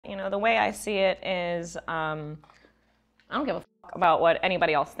You know, the way I see it is, I don't give a fuck about what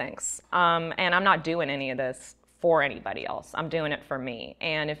anybody else thinks. And I'm not doing any of this for anybody else. I'm doing it for me.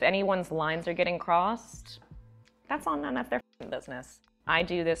 And if anyone's lines are getting crossed, that's on them, that's their business. I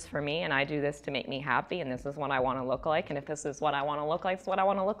do this for me, and I do this to make me happy, and this is what I want to look like, and if this is what I want to look like, it's what I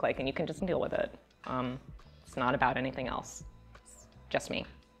want to look like, and you can just deal with it. It's not about anything else. It's just me.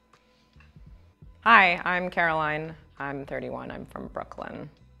 Hi, I'm Caroline. I'm 31. I'm from Brooklyn.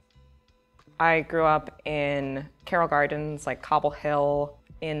 I grew up in Carroll Gardens, like Cobble Hill,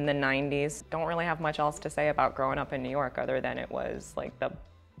 in the 90s. Don't really have much else to say about growing up in New York other than it was like the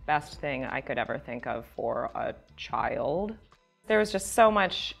best thing I could ever think of for a child. There was just so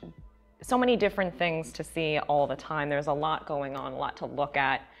many different things to see all the time. There's a lot going on, a lot to look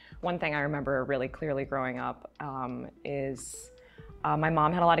at. One thing I remember really clearly growing up is my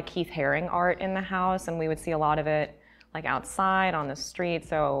mom had a lot of Keith Haring art in the house, and we would see a lot of it like outside on the street.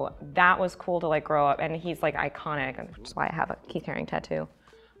 So that was cool to like grow up, and he's like iconic, which is why I have a Keith Haring tattoo,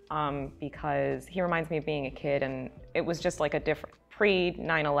 because he reminds me of being a kid, and it was just like a different,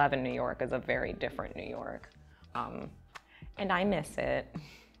 pre-9/11 New York is a very different New York. And I miss it.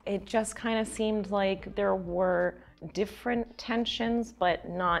 It just kind of seemed like there were different tensions, but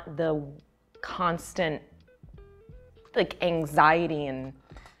not the constant like anxiety, and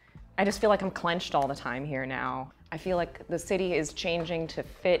I just feel like I'm clenched all the time here now. I feel like the city is changing to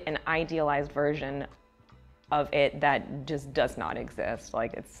fit an idealized version of it that just does not exist.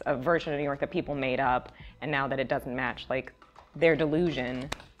 Like it's a version of New York that people made up, and now that it doesn't match like their delusion,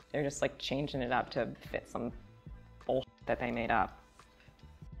 they're just like changing it up to fit some bullshit that they made up.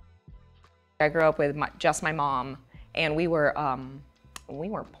 I grew up with just my mom, and we were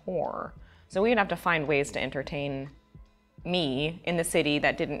poor, so we'd have to find ways to entertain me in the city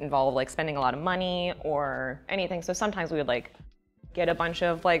that didn't involve like spending a lot of money or anything. So sometimes we would like get a bunch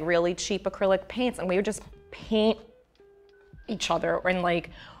of like really cheap acrylic paints, and we would just paint each other, and like,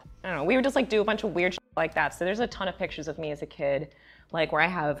 I don't know, we would just like do a bunch of weird shit like that. So there's a ton of pictures of me as a kid, like where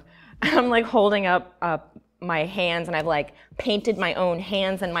I'm like holding up my hands, and I've like painted my own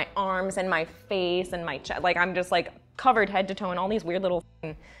hands and my arms and my face and my chest. Like I'm just like covered head to toe in all these weird little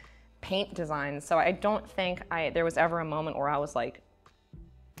paint designs. So I don't think there was ever a moment where I was like,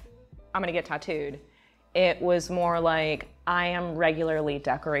 I'm gonna get tattooed. It was more like I am regularly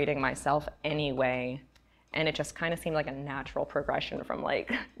decorating myself anyway, and it just kind of seemed like a natural progression from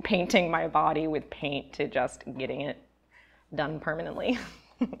like painting my body with paint to just getting it done permanently.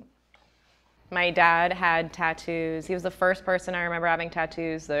 My dad had tattoos. He was the first person I remember having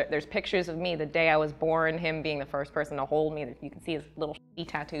tattoos. There's pictures of me the day I was born, him being the first person to hold me. You can see his little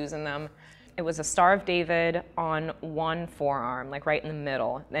tattoos in them. It was a Star of David on one forearm, like right in the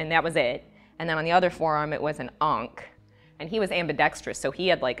middle, and that was it. And then on the other forearm, it was an ankh. And he was ambidextrous, so he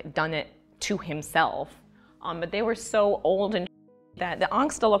had like done it to himself. But they were so old and that the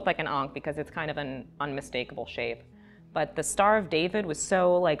ankh still looked like an ankh because it's kind of an unmistakable shape. But the Star of David was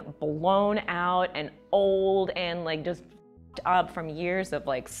so like blown out and old and like just up from years of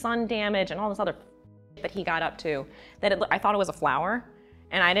like sun damage and all this other that he got up to, that I thought it was a flower.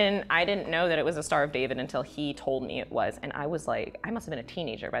 And I didn't know that it was a Star of David until he told me it was. And I was like, I must have been a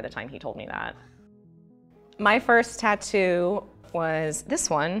teenager by the time he told me that. My first tattoo was this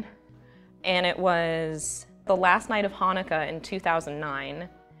one, and it was the last night of Hanukkah in 2009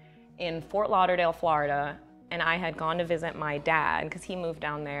 in Fort Lauderdale, Florida. And I had gone to visit my dad because he moved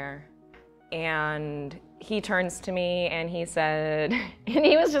down there, and he turns to me and he said, and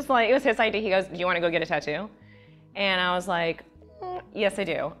he was just like, it was his idea. He goes, do you want to go get a tattoo? And I was like, yes, I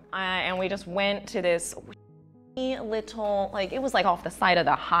do. And we just went to this little, like, it was like off the side of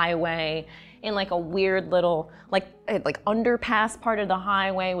the highway in like a weird little, like underpass part of the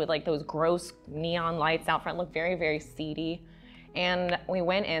highway with like those gross neon lights out front. It looked very, very seedy. And we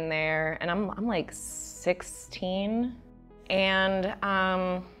went in there, and I'm like 16, and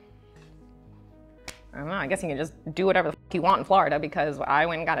I don't know, I guess you can just do whatever the f you want in Florida, because I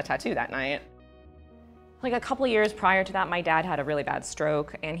went and got a tattoo that night. Like a couple of years prior to that, my dad had a really bad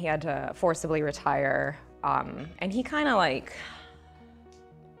stroke, and he had to forcibly retire, and he kind of like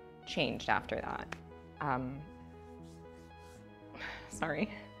changed after that. Sorry.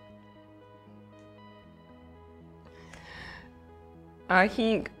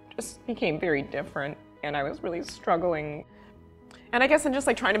 He just became very different, and I was really struggling. And I guess in just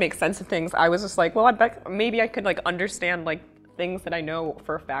like trying to make sense of things, I was just like, well, I bet maybe I could like understand like things that I know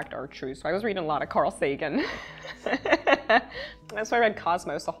for a fact are true. So I was reading a lot of Carl Sagan. And so I read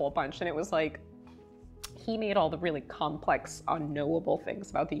Cosmos a whole bunch, and it was like, he made all the really complex, unknowable things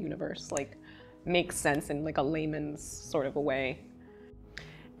about the universe like make sense in like a layman's sort of a way.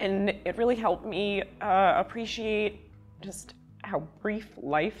 And it really helped me appreciate just how brief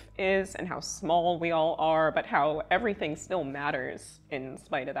life is and how small we all are, but how everything still matters in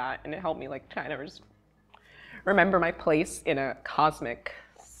spite of that. And it helped me like kind of just remember my place in a cosmic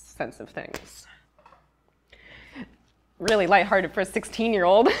sense of things. Really lighthearted for a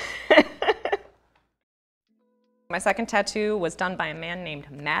 16-year-old. My second tattoo was done by a man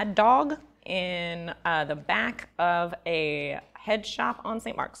named Mad Dog in the back of a head shop on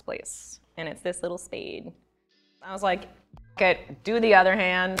St. Mark's Place. And it's this little spade. I was like, do the other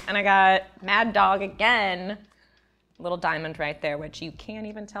hand, and I got Mad Dog again. Little diamond right there, which you can't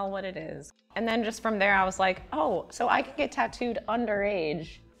even tell what it is. And then just from there, I was like, oh, so I could get tattooed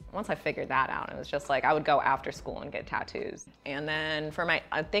underage. Once I figured that out, it was just like, I would go after school and get tattoos. And then for my,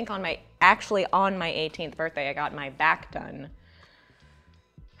 I think on my 18th birthday, I got my back done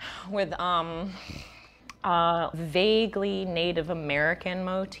with vaguely Native American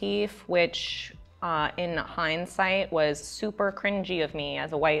motif, which in hindsight was super cringy of me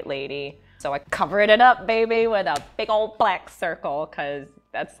as a white lady. So I covered it up, baby, with a big old black circle, because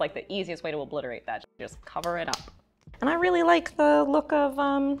that's like the easiest way to obliterate that. Just cover it up. And I really like the look of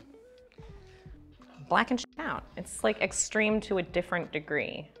black and shit out. It's like extreme to a different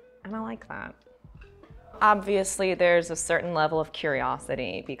degree, and I like that. Obviously, there's a certain level of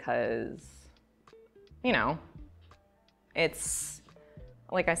curiosity because, you know, it's,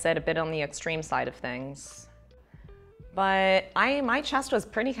 like I said, a bit on the extreme side of things. But my chest was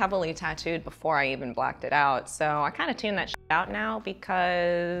pretty heavily tattooed before I even blacked it out, so I kind of tune that shit out now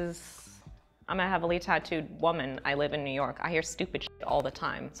because I'm a heavily tattooed woman. I live in New York. I hear stupid shit all the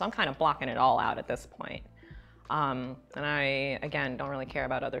time, so I'm kind of blocking it all out at this point. And I, again, don't really care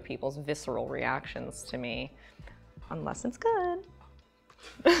about other people's visceral reactions to me, unless it's good.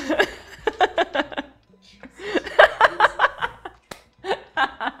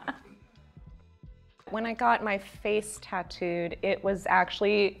 When I got my face tattooed, it was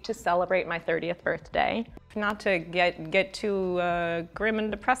actually to celebrate my 30th birthday. Not to get too grim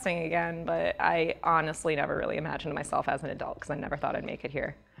and depressing again, but I honestly never really imagined myself as an adult because I never thought I'd make it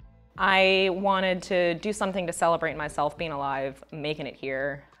here. I wanted to do something to celebrate myself being alive, making it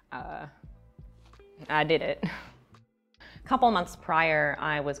here. I did it. A couple months prior,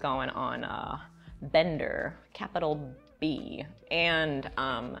 I was going on a bender, capital B, and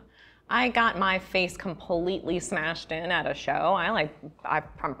I got my face completely smashed in at a show.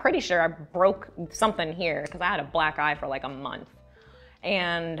 I'm pretty sure I broke something here because I had a black eye for like a month.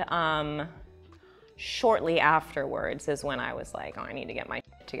 And shortly afterwards is when I was like, oh, I need to get my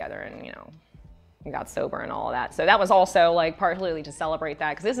shit together, and you know, got sober and all of that. So that was also like partly to celebrate that,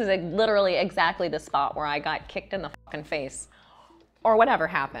 because this is like literally exactly the spot where I got kicked in the fucking face or whatever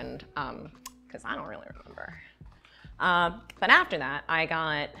happened, because I don't really remember. But after that, I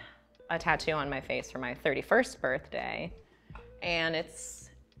got a tattoo on my face for my 31st birthday, and it's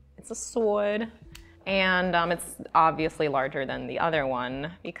a sword, and it's obviously larger than the other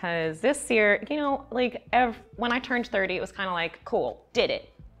one because this year, you know, like when I turned 30, it was kind of like, cool, did it,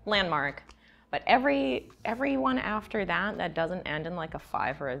 landmark. But everyone after that doesn't end in like a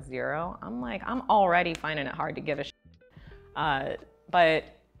 5 or a 0, I'm like, I'm already finding it hard to give a shit. But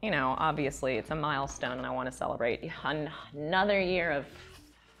you know, obviously it's a milestone, and I want to celebrate another year of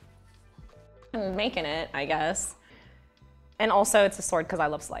making it, I guess. And also it's a sword because I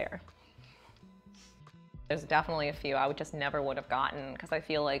love Slayer. There's definitely a few I just never would have gotten because I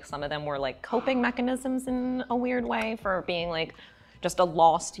feel like some of them were like coping mechanisms in a weird way for being like just a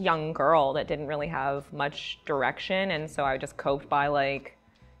lost young girl that didn't really have much direction, and so I just coped by like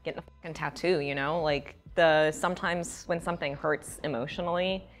getting a fucking tattoo, you know? Like sometimes when something hurts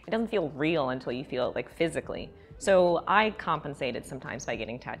emotionally, it doesn't feel real until you feel it like physically. So I compensated sometimes by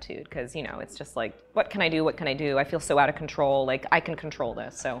getting tattooed because, you know, it's just like, what can I do? What can I do? I feel so out of control. Like, I can control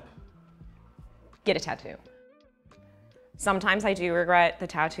this, so get a tattoo. Sometimes I do regret the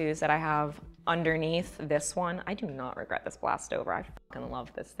tattoos that I have underneath this one. I do not regret this blast over. I fucking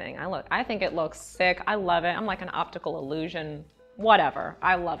love this thing. I think it looks sick. I love it. I'm like an optical illusion. Whatever.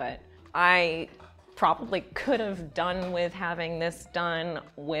 I love it. I probably could have done with having this done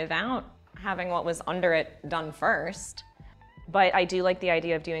without having what was under it done first. But I do like the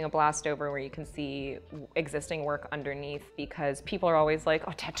idea of doing a blast over where you can see existing work underneath, because people are always like,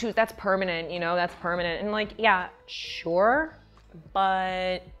 oh, tattoos, that's permanent, you know, that's permanent. And like, yeah, sure,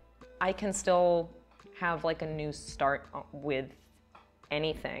 but I can still have like a new start with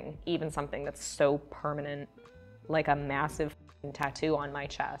anything, even something that's so permanent, like a massive tattoo on my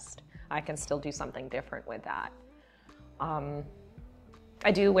chest. I can still do something different with that.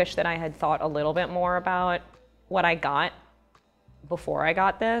 I do wish that I had thought a little bit more about what I got before I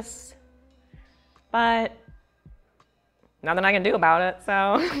got this, but nothing I can do about it,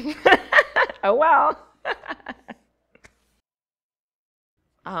 so oh well.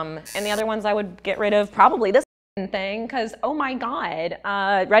 And the other ones I would get rid of, probably this thing, because oh my god,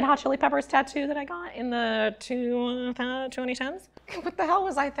 Red Hot Chili Peppers tattoo that I got in the 2010s. What the hell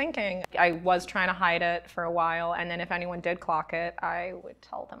was I thinking? I was trying to hide it for a while, and then if anyone did clock it, I would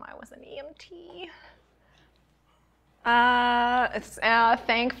tell them I was an EMT.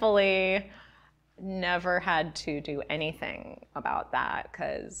 Thankfully, never had to do anything about that,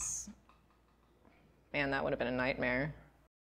 because man, that would have been a nightmare.